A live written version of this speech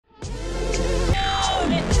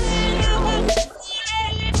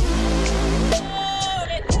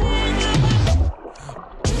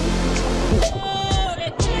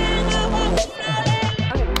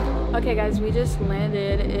We just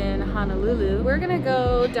landed in Honolulu. We're gonna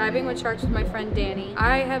go diving with sharks with my friend Danny.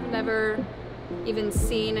 I have never even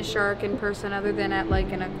seen a shark in person other than at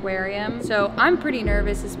like an aquarium. So I'm pretty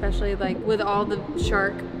nervous, especially like with all the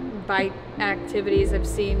shark bite activities I've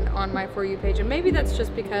seen on my For You page. And maybe that's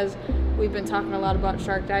just because we've been talking a lot about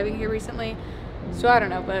shark diving here recently. So I don't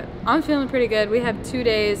know, but I'm feeling pretty good. We have 2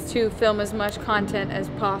 days to film as much content as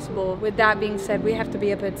possible. With that being said, we have to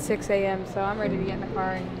be up at 6 a.m. So I'm ready to get in the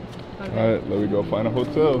car and go to bed. All right, let me go find a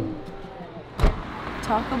hotel.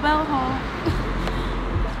 Taco Bell haul.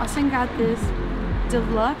 Austin got this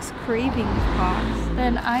deluxe cravings box.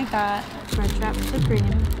 Then I got Crunchwrap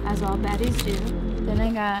Supreme, as all baddies do. Then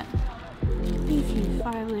I got beefy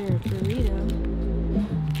 5-layer burrito.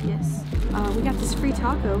 Yes. We got this free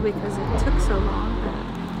taco because it took so long,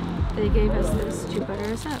 but they gave us this to butter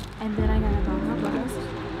us up. And then I got a Baja Blast.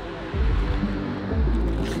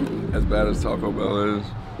 As bad as Taco Bell is,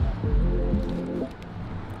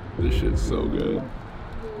 this shit's so good.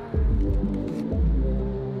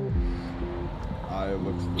 Eye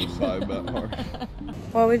looks the side bet hard.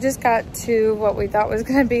 Well, we just got to what we thought was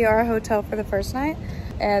gonna be our hotel for the first night,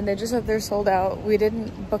 and they just said they're sold out. We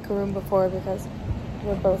didn't book a room before because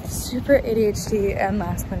we're both super ADHD and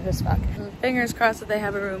last minute as fuck. Fingers crossed that they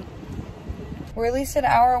have a room. We're at least an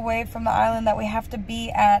hour away from the island that we have to be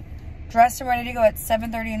at, dressed and ready to go at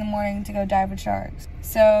 7:30 in the morning to go dive with sharks.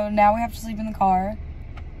 So now we have to sleep in the car.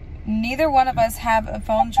 Neither one of us have a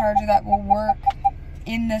phone charger that will work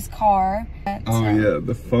in this car. Oh yeah,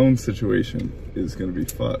 the phone situation is gonna be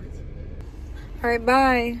fucked. All right,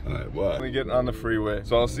 bye. All right, bye. We're getting on the freeway.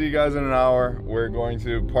 So I'll see you guys in an hour. We're going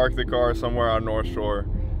to park the car somewhere on North Shore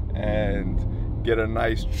and get a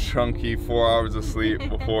nice chunky 4 hours of sleep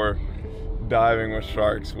before diving with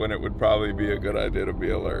sharks, when it would probably be a good idea to be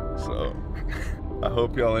alert. So I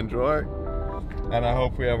hope y'all enjoy, and I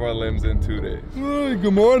hope we have our limbs in 2 days. Hey,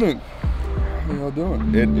 good morning. How y'all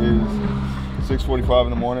doing? It is 6:45 in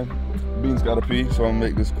the morning. Bean's gotta pee, so I'll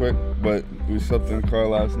make this quick. But we slept in the car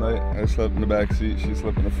last night. I slept in the back seat, she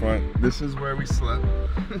slept in the front. This is where we slept.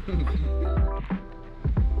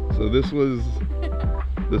 So this was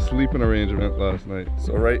the sleeping arrangement last night.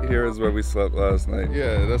 So right here is where we slept last night.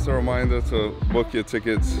 Yeah, that's a reminder to book your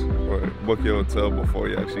tickets or book your hotel before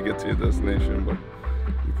you actually get to your destination, but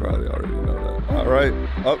you probably already know that. All right,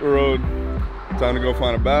 up the road. Time to go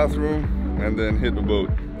find a bathroom and then hit the boat.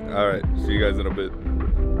 All right, see you guys in a bit.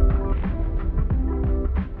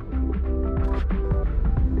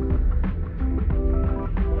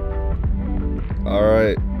 All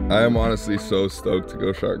right, I am honestly so stoked to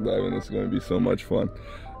go shark diving. It's going to be so much fun.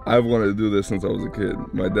 I've wanted to do this since I was a kid.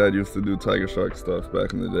 My dad used to do tiger shark stuff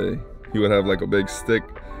back in the day. He would have like a big stick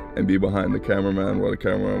and be behind the cameraman while the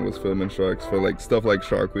cameraman was filming sharks for like stuff like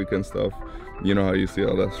Shark Week and stuff. You know how you see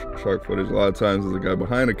all that shark footage. A lot of times there's a guy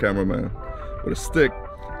behind the cameraman with a stick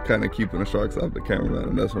kind of keeping the sharks off the cameraman,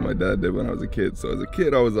 and that's what my dad did when I was a kid. So as a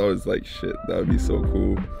kid, I was always like, shit, that would be so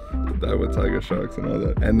cool to dive with tiger sharks and all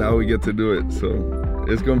that. And now we get to do it, so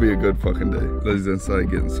it's gonna be a good fucking day. Lizzie's inside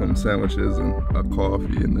getting some sandwiches and a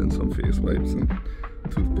coffee and then some face wipes and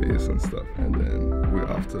toothpaste and stuff, and then we're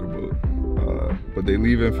off to the boat. But they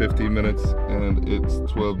leave in 15 minutes and it's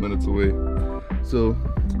 12 minutes away, so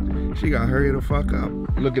she gotta hurry the fuck up.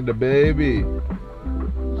 Look at the baby.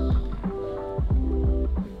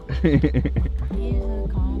 Here's a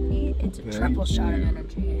coffee. It's a triple shot of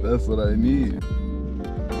energy. That's what I need.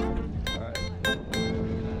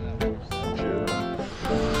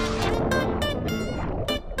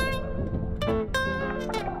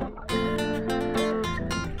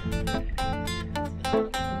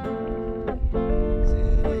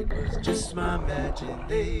 Just my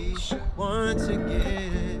imagination once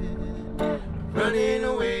again, running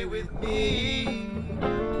away with me.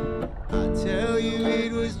 I tell you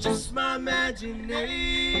it was just my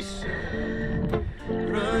imagination,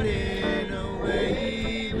 running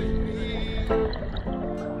away with me.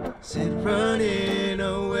 Said running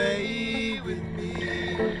away with me,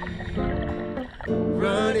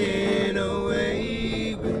 running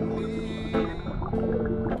away with me,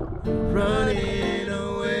 running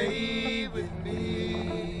away with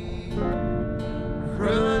me,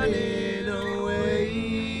 running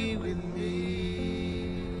away with me.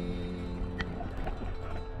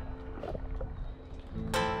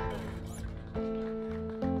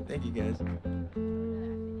 Thank you guys.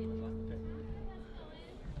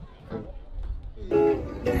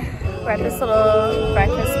 We're at this little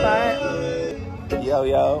breakfast spot. Yo,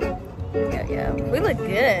 yo. Yeah. We look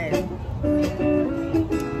good.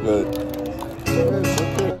 Good.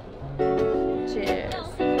 Cheers.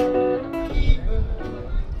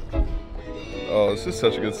 Oh, Oh, it's just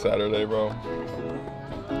such a good Saturday, bro.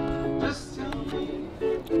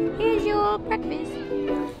 Here's your breakfast.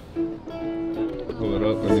 Pull it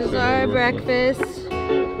up. This is our breakfast.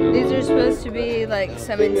 These are supposed to be like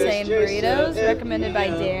some insane burritos recommended by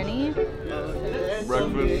Danny.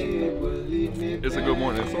 Breakfast. It's a good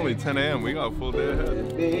morning. It's only 10 a.m. We got a full day ahead.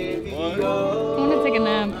 What? I'm gonna take a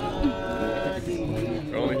nap.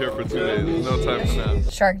 We're only here for 2 days. There's no time for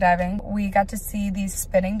naps. Shark diving. We got to see these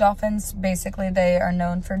spinning dolphins. Basically, they are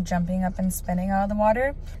known for jumping up and spinning out of the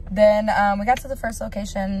water. Then we got to the first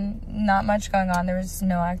location. Not much going on. There was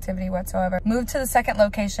no activity whatsoever. Moved to the second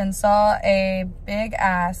location. Saw a big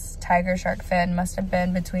ass tiger shark fin. Must have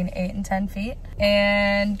been between 8 and 10 feet.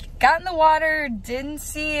 And got in the water. Didn't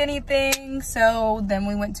see anything. So then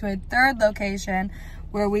we went to a third location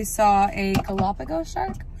where we saw a Galapagos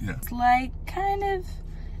shark. Yeah. It's like kind of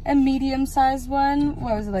a medium-sized one.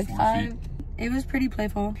 What was it, like 5? It was pretty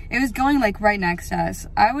playful. It was going like right next to us.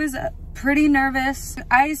 I was pretty nervous.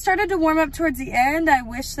 I started to warm up towards the end. I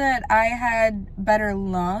wish that I had better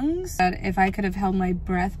lungs. That if I could have held my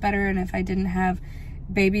breath better, and if I didn't have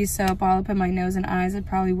baby soap all up in my nose and eyes, it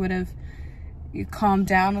probably would have calmed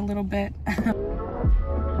down a little bit.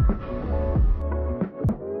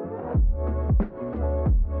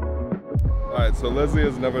 Alright, so Leslie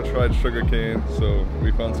has never tried sugar cane, so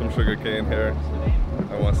we found some sugar cane here.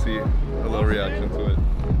 I want to see a little reaction to it.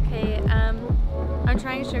 Okay, I'm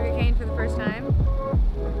trying sugar cane for the first time.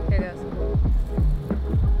 Here it goes.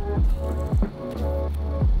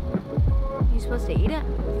 You supposed to eat it?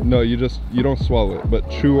 No, you don't swallow it, but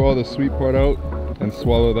chew all the sweet part out and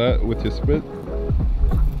swallow that with your spit.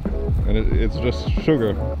 And it's just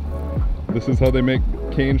sugar. This is how they make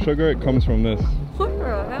cane sugar. It comes from this. What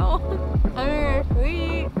the hell?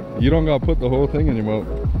 Sweet. You don't gotta put the whole thing in your mouth.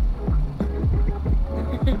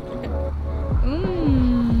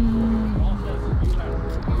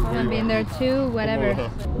 I'll be in there too, whatever.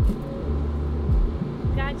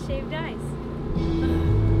 God shaved ice.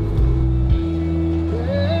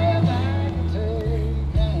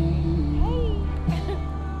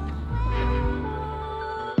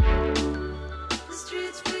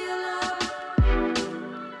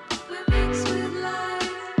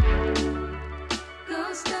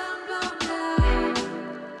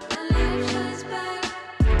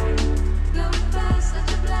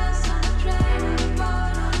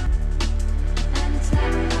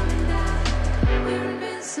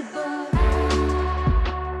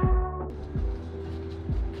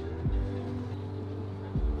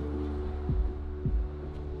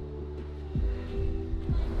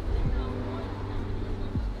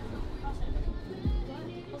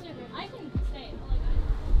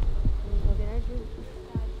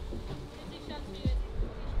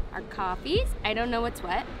 Our coffees. I don't know what's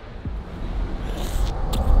what.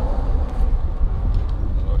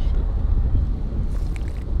 Oh shit.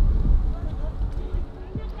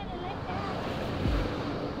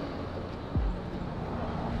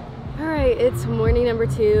 Alright, it's morning number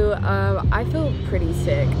 2. I feel pretty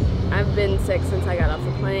sick. I've been sick since I got off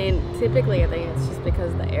the plane. Typically I think it's just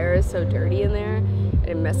because the air is so dirty in there and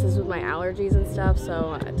it messes with my allergies and stuff,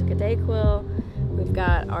 so I took a Dayquil. We've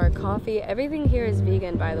got our coffee. Everything here is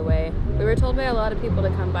vegan, by the way. We were told by a lot of people to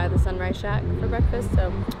come by the Sunrise Shack for breakfast,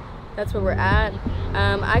 so that's where we're at.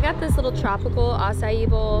 I got this little tropical acai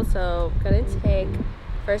bowl, so I'm gonna take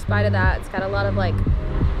first bite of that. It's got a lot of like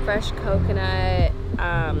fresh coconut,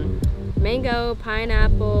 mango,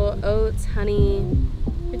 pineapple, oats, honey,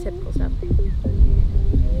 your typical stuff.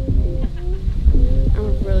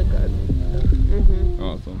 Really good.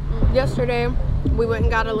 Awesome. Yesterday, we went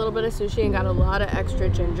and got a little bit of sushi and got a lot of extra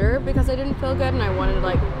ginger because I didn't feel good and I wanted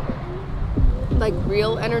like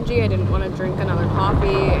real energy. I didn't want to drink another coffee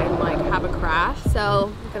and like have a crash.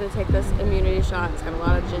 So I'm gonna take this immunity shot. It's got a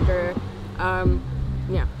lot of ginger.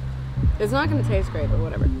 Yeah, it's not gonna taste great, but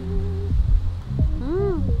whatever.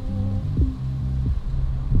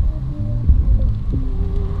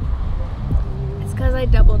 It's because I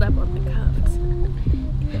doubled up on the cups.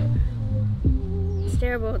 It's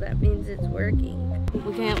terrible. That means it's working.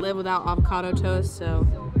 We can't live without avocado toast, so.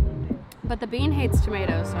 But the bean hates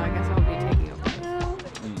tomatoes, so I guess I'll be taking over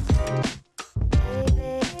this.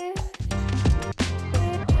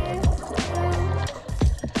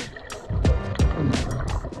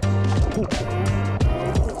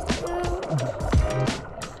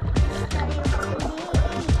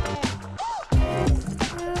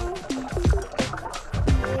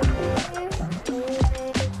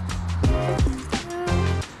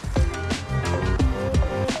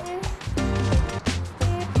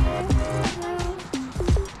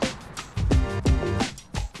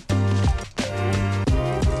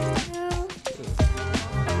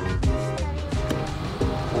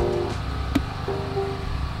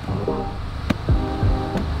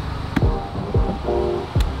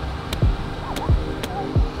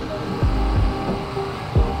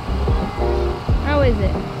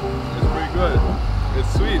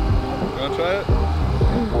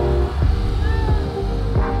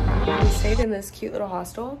 stayed in this cute little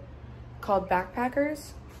hostel called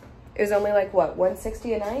Backpackers. It was only like, what,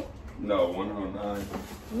 $160 a night? No, 109.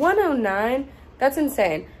 109? That's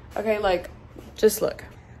insane. Okay, like, just look.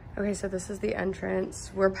 Okay, so this is the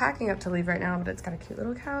entrance. We're packing up to leave right now, but it's got a cute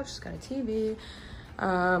little couch, it's got a TV,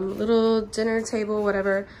 little dinner table,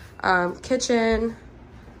 whatever, kitchen,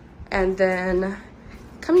 and then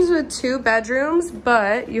comes with 2 bedrooms,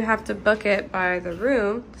 but you have to book it by the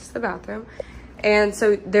room. This is the bathroom. And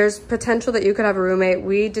so there's potential that you could have a roommate.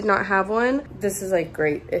 We did not have one. This is like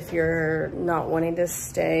great if you're not wanting to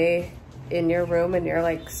stay in your room and you're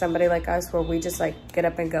like somebody like us where we just like get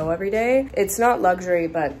up and go every day. It's not luxury,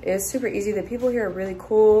 but it's super easy. The people here are really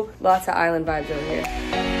cool. Lots of island vibes over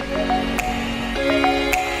here.